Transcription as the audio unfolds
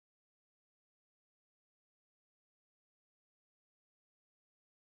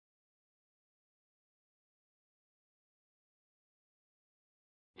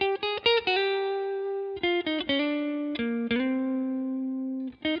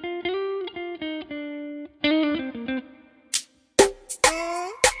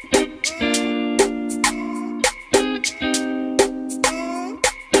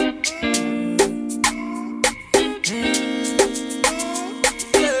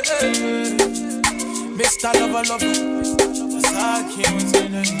Mr. Lover.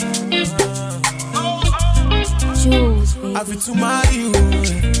 Jules, baby. I feel to marry you.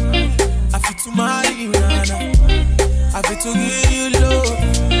 I feel to marry you, Nana. I feel to give you love.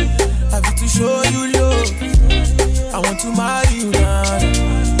 I feel to show you love. I want to marry you, Nana.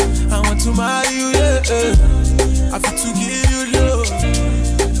 I want to marry you, yeah. I feel to give you love.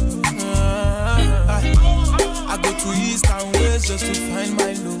 I go to east and west just to find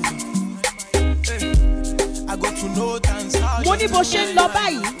my love. I go to north and south. Mo ní bó ṣe ń lọ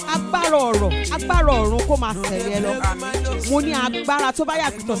báyìí, agbára ọ̀run kó máa tẹ̀lé ẹ lọ. Mo ní agbára tó bá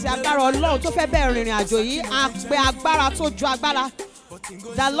yàtọ̀ sí agbára Ọlọ́run tó fẹ́ bẹ̀rẹ̀ ìrìn àjò yìí, àpè agbára tó ju agbára.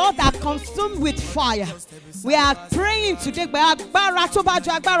 The Lord that consumed with fire. We are praying today pé agbára tó bá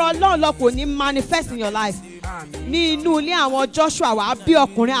ju agbára Ọlọ́run lọ kò ní manifest in your life. Ní inú ilé àwọn Joshua wà á bí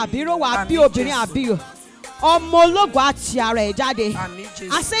ọkùnrin àbíró wà á bí obìnrin àbíyọ̀. Ọmọ ológo àti ara ẹ̀ jáde.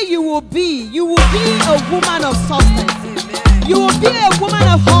 I say you will be a woman of substance. You will be a woman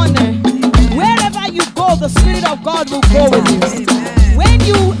of honor. Wherever you go, the Spirit of God will go with you. When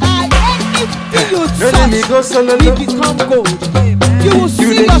you are anything you touch, you become gold. You will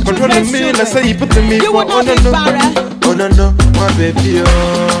see your children's children. You will not be barren. Oh no, my baby,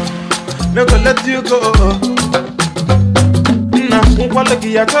 oh, never let you go.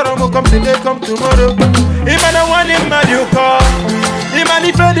 Come today, come tomorrow. Even the one in my new car, even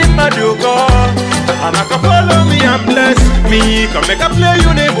if I did my new car, and I can follow me and bless me. Come make a play,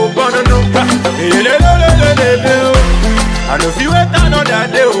 you name will burn no. And if you wait another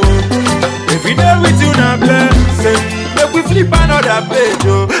day, if we there with you now blessing, make we flip another page,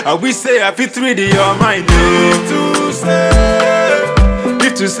 and we say I fit 3D your mind to say.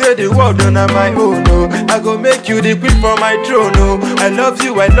 To say the word on my own, no. I go make you the queen for my throne, no. I love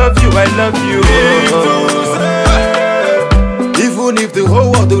you, I love you, I love you. Even if the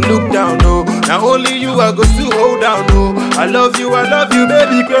whole world will look down, no. Now only you I go still hold down, no. I love you,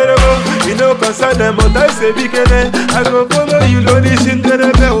 baby, incredible. You know concern them, but I say big I go follow you, no this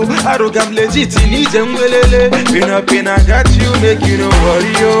incredible. I don't get legit, in Pin up, I got you, make you no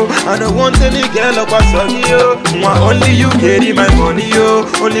worry, yo. I don't want any girl up a son, yo. Only you carry my money, yo.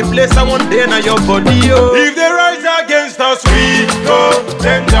 Only place I want there, now your body, yo. If they rise against us, we go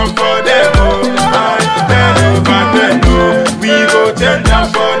send them for them, oh. We go turn down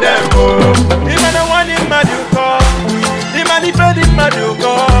for them, oh. Even the one in my new car, even if I did my new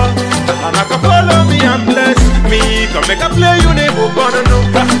car, and I can follow me and bless me. Come make a play, you name will burn no.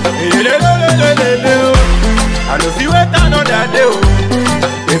 And if you wait another day,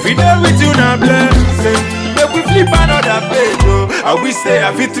 if we there with you now blessing, make we flip another page, oh. And we say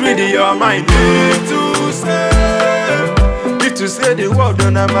I fit 3D your mind to say. To say the word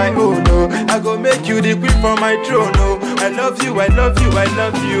on my own, no. I go make you the queen for my throne, no. I love you, I love you, I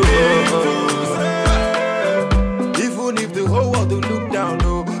love you. Even if the whole world will look down,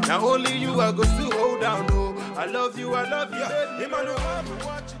 no. Now only you I go still hold down, no. I love you, I love you.